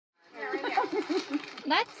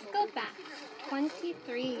Let's go back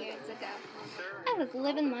 23 years ago. I was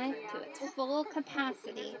living life to its full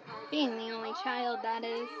capacity, being the only child, that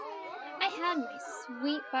is. I had my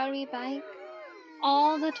sweet Barbie bike,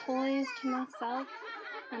 all the toys to myself,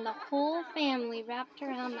 and the whole family wrapped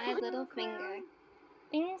around my little finger.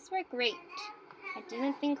 Things were great. I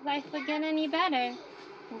didn't think life would get any better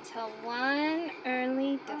until one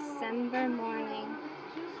early December morning.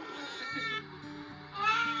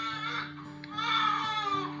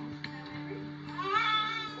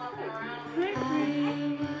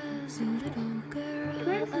 I was a little girl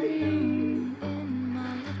alone in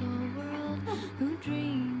my little world who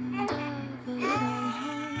dreamed of a little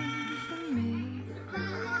home for me. I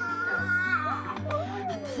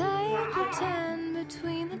played pretend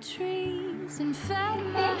between the trees and fed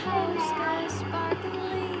my house guys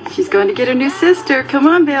sparkling leaves. She's going to get her new sister. Come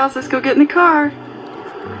on, Bales, let's go get in the car.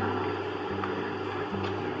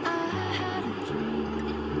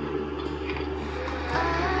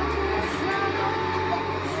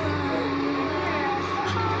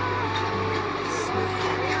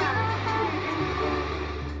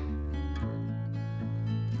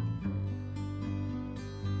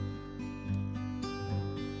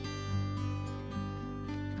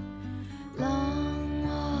 Long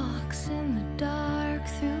walks in the dark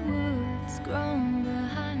through woods grown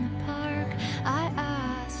behind the park. I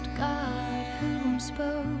asked God who I'm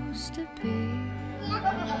supposed to be.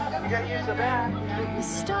 You got use of that. The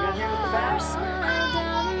stars smiled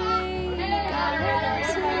down at me. Got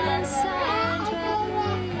into inside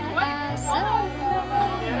reverie. I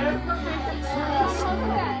celebrated.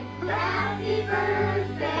 Happy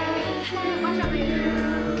birthday to you.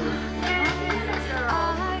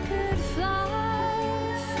 I could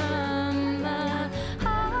fly from the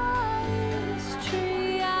highest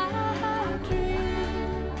tree. I had a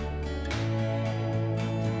dream.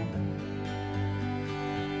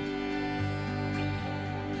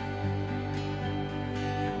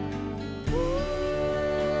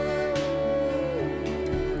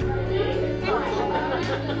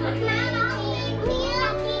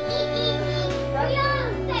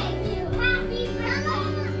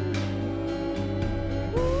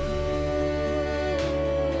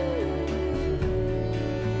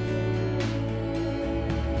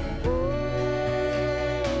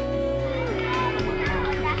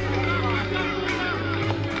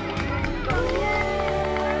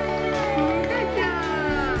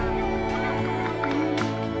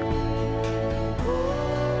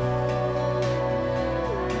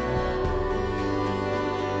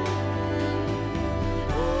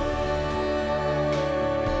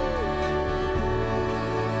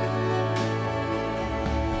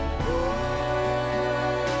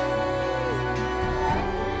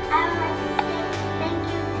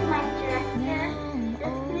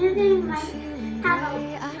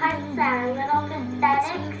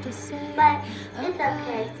 But it's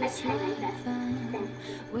okay. I try my best. Thanks.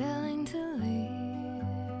 Willing to leave.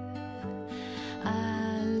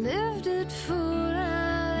 I lived it full,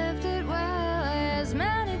 I lived it well. As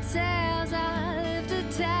many tales I lived to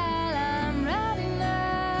tell. I'm ready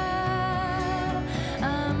now.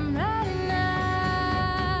 I'm ready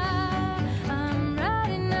now. I'm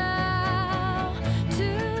ready now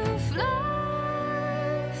to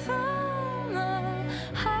fly from the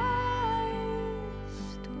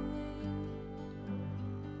highest wing.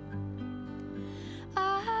 I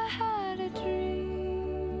had a dream.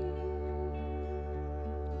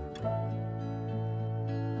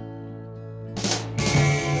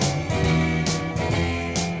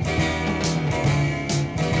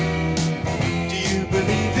 Do you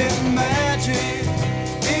believe in magic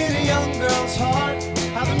in a young girl's heart?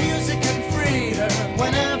 How the music can free her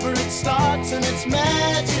whenever it starts, and it's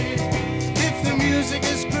magic. If the music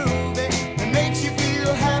is groovy and makes you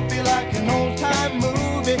feel happy like an old-time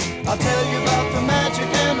movie, I'll tell you about the magic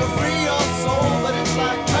and it'll free your soul. But it's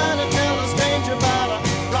like trying to tell a stranger about a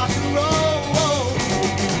rock and roll.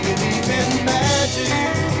 If you believe in magic,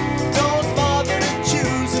 don't bother to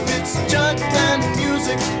choose if it's jug band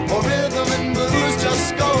music or rhythm and blues.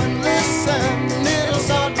 Just go and listen. It'll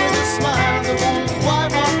start with a smile that won't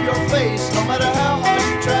wipe off your face, no matter how hard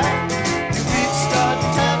you try. Your feet start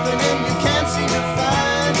tapping and you can't seem to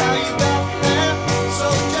find how you got there. So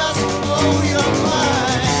just blow your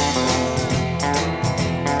mind.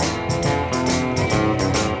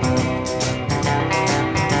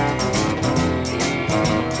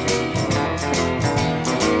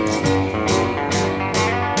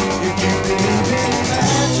 If you believe in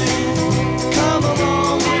magic,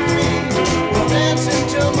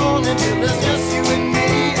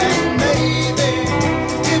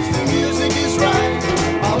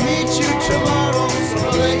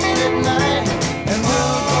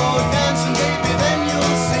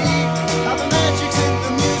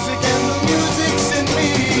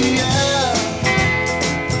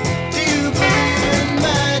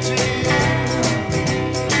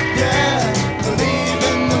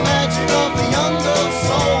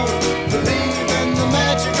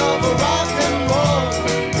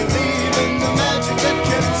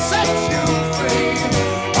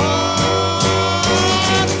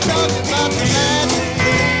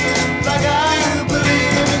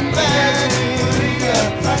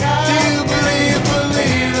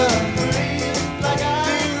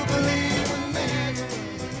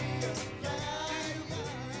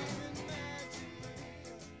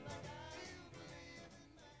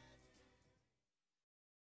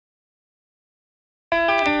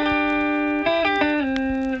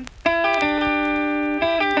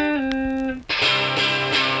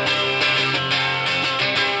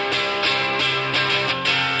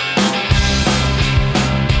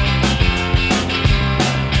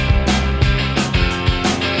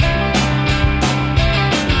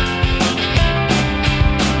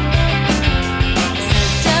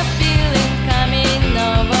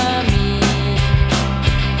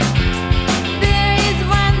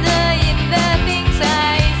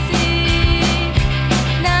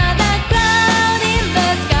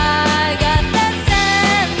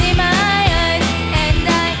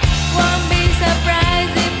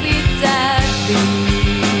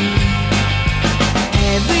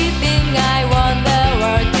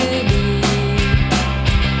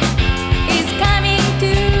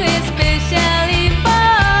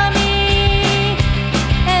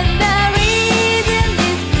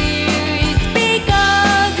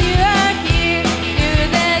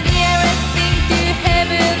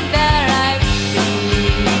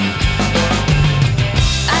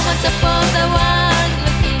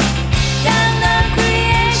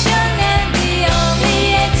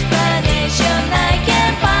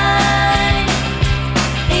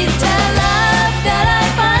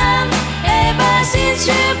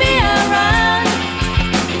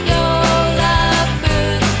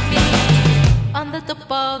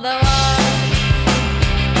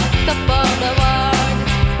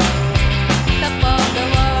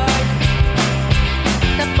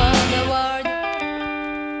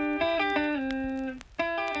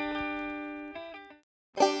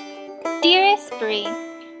 Dearest Bree,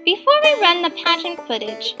 before we run the pageant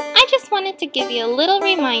footage, I just wanted to give you a little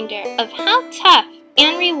reminder of how tough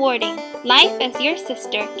and rewarding life as your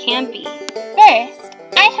sister can be. First,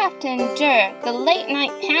 I have to endure the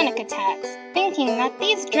late-night panic attacks, thinking that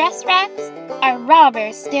these dress racks are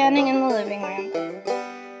robbers standing in the living room.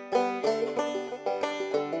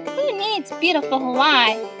 Who needs beautiful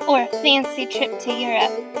Hawaii or a fancy trip to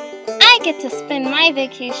Europe? I get to spend my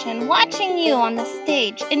vacation watching you on the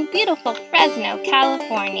stage in beautiful Fresno,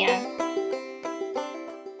 California.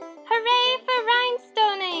 Hooray for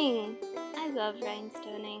rhinestoning! I love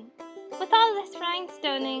rhinestoning. With all this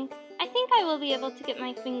rhinestoning, I think I will be able to get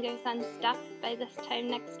my fingers unstuck by this time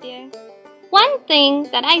next year. One thing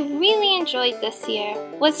that I really enjoyed this year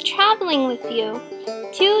was traveling with you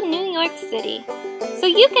to New York City so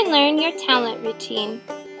you can learn your talent routine.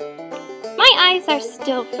 My eyes are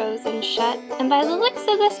still frozen shut, and by the looks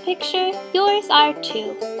of this picture, yours are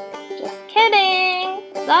too. Just kidding!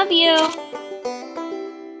 Love you!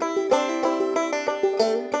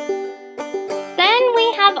 Then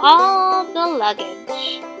we have all the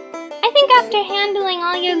luggage. I think after handling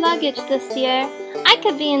all your luggage this year, I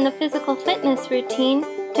could be in the physical fitness routine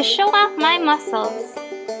to show off my muscles.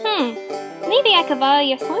 Maybe I could borrow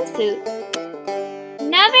your swimsuit.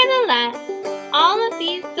 Nevertheless, all of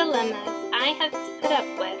these dilemmas I have to put up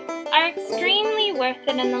with are extremely worth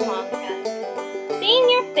it in the long run. Seeing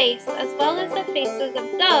your face as well as the faces of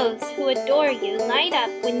those who adore you light up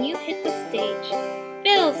when you hit the stage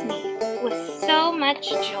fills me with so much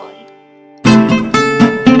joy.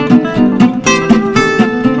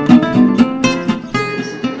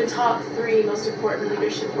 The top 3 most important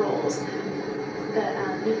leadership roles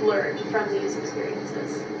that you've learned from these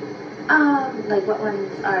experiences. Like what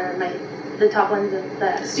ones are the top ones of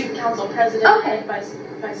the Student council president, Okay. and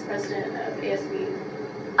vice president of ASB.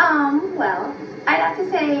 Well, I'd have to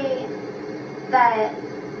say that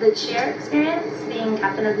the cheer experience, being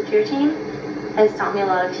captain of the cheer team, has taught me a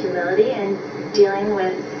lot of humility and dealing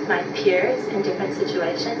with my peers in different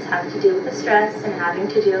situations, having to deal with the stress and having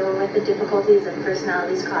to deal with the difficulties of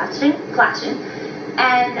personalities clashing.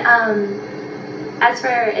 And as for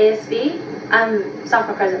ASB, I'm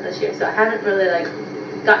sophomore president this year, so I haven't really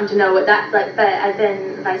gotten to know what that's like, but I've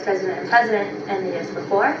been vice president and president in the years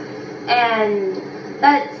before, and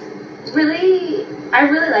that's really, I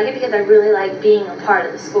really like it because I really like being a part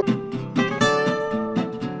of the school.